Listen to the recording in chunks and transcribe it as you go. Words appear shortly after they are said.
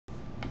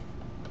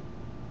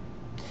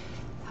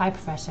Hi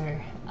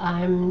Professor,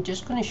 I'm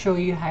just going to show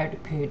you how to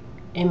put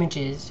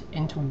images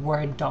into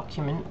Word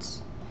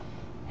documents,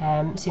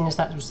 seeing as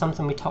that was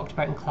something we talked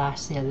about in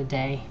class the other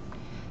day.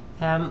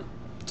 To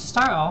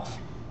start off,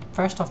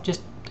 first off,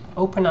 just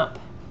open up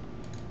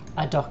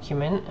a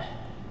document,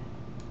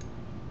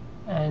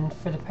 and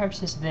for the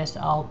purposes of this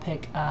I'll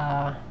pick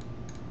a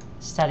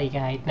study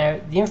guide. Now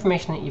the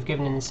information that you've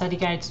given in the study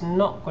guide is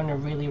not going to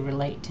really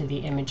relate to the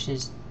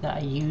images that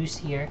I use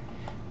here.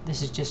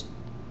 This is just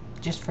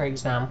for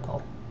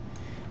example.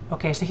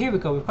 Okay, so here we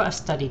go. We've got a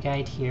study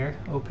guide here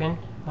open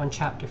on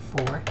chapter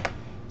 4.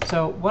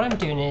 So what I'm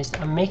doing is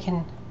I'm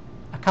making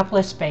a couple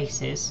of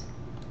spaces.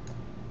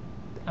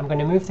 I'm going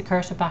to move the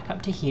cursor back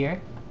up to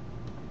here,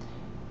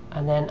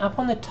 and then up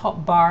on the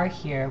top bar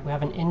here we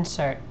have an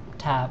insert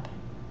tab.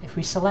 If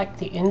we select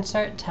the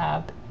insert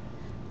tab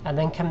and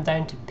then come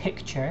down to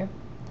picture,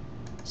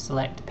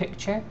 select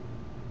picture,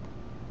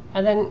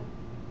 and then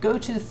go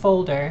to the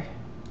folder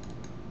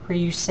where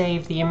you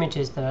save the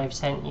images that I've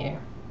sent you.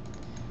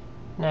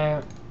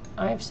 Now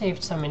I've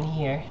saved some in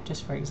here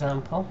just for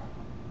example.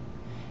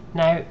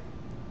 Now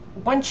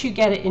once you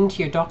get it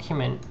into your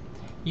document,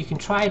 you can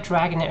try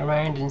dragging it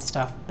around and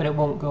stuff, but it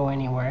won't go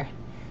anywhere.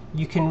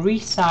 You can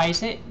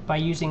resize it by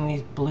using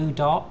these blue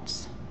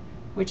dots,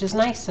 which is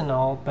nice and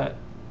all, but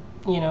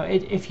you know,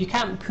 if you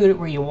can't put it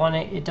where you want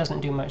it, it doesn't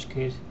do much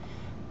good.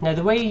 Now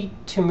the way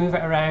to move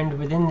it around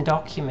within the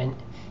document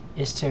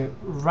is to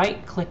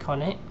right click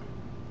on it,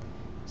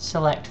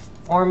 select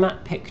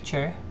format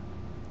picture,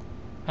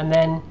 and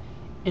then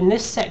in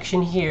this section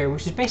here,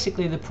 which is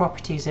basically the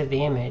properties of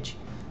the image,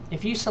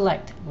 if you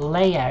select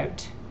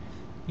layout,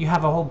 you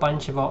have a whole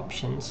bunch of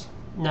options.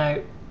 Now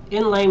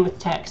inline with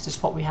text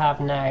is what we have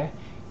now,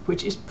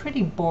 which is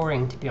pretty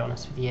boring to be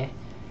honest with you.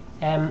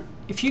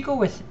 If you go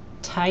with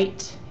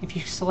tight, if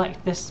you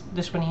select this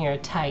one here,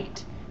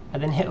 tight,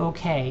 and then hit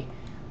OK,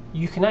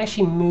 you can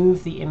actually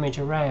move the image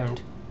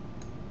around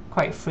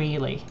quite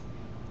freely,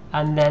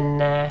 and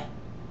then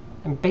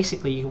and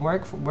basically you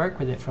can work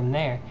with it from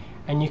there,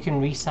 and you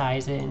can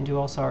resize it and do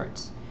all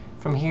sorts.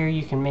 From here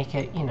you can make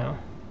it, you know,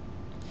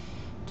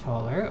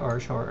 taller or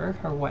shorter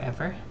or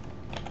whatever.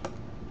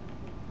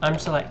 I'm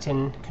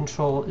selecting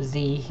Control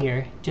Z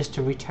here just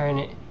to return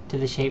it to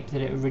the shape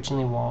that it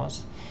originally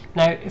was.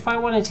 Now if I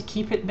wanted to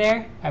keep it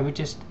there, I would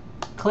just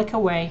click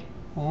away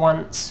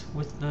once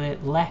with the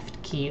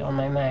left key on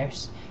my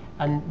mouse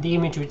and the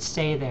image would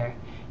stay there.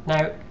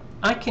 Now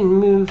I can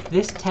move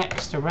this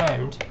text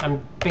around,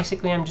 and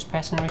basically I'm just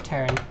pressing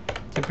return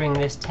to bring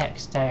this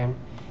text down,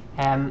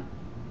 and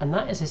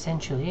that is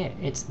essentially it.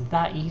 It's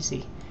that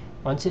easy.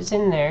 Once it's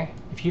in there,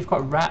 if you've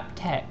got wrap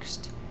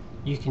text,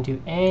 you can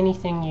do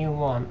anything you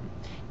want.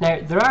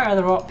 Now there are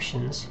other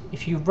options.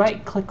 If you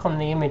right click on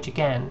the image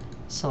again,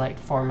 select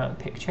format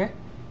picture,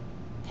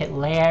 hit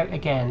layout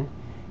again,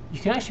 you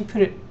can actually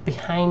put it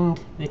behind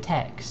the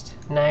text.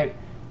 Now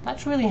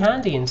that's really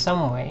handy in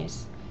some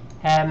ways.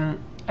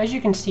 As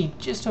you can see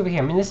just over here,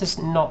 I mean this is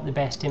not the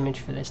best image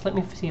for this. Let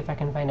me see if I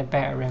can find a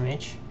better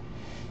image.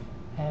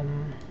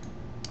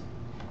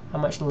 A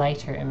much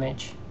lighter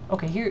image.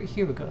 Okay,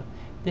 here we go.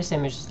 This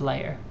image is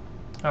lighter.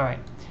 Alright,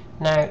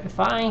 now if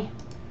I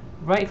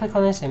right click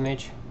on this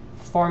image,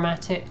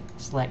 format it,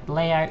 select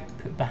layout,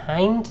 put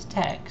behind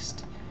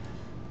text,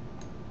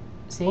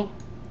 see?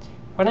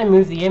 When I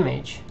move the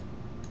image,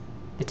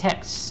 the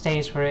text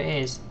stays where it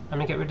is. I'm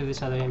going to get rid of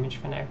this other image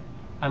for now.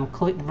 I'm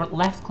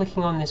left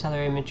clicking on this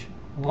other image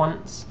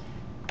once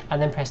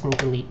and then pressing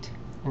delete,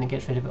 and it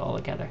gets rid of it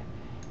altogether.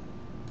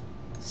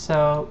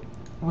 So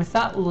with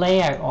that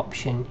layout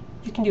option,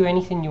 you can do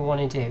anything you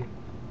want to do,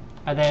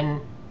 and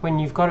then when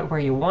you've got it where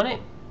you want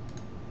it,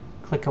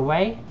 click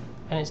away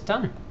and it's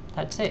done.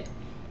 That's it.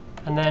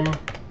 And then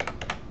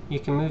you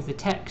can move the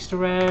text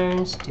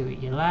around, do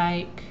what you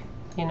like.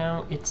 You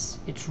know, it's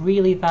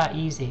really that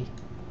easy,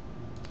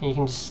 and you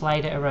can just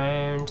slide it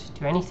around,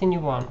 do anything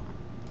you want.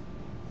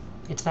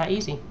 It's that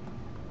easy.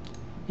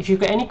 If you've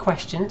got any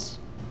questions,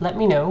 let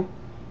me know,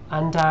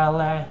 and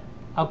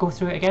I'll go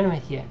through it again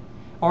with you.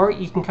 Or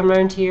you can come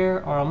around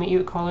here, or I'll meet you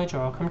at college,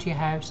 or I'll come to your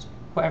house,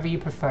 whatever you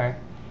prefer.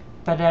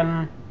 But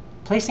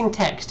placing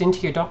text into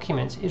your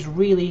documents is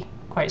really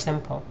quite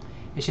simple.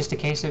 It's just a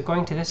case of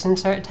going to this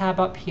insert tab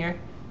up here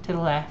to the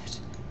left,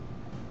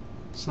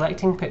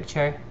 selecting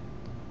picture,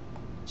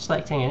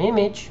 selecting an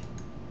image,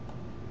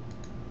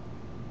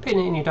 putting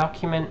it in your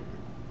document,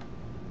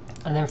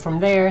 and then from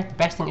there the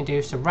best thing to do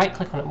is to right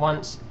click on it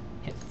once,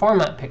 hit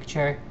format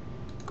picture,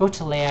 go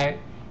to layout,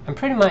 and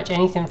pretty much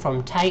anything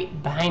from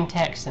tight, behind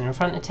text, and in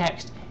front of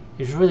text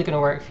is really going to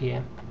work for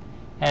you.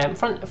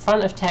 Front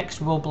of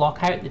text will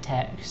block out the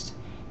text,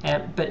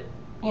 but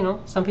you know,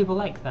 some people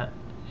like that.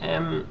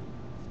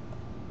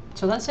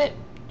 So that's it.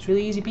 It's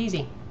really easy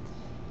peasy.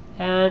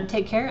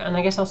 Take care, and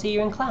I guess I'll see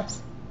you in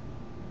class.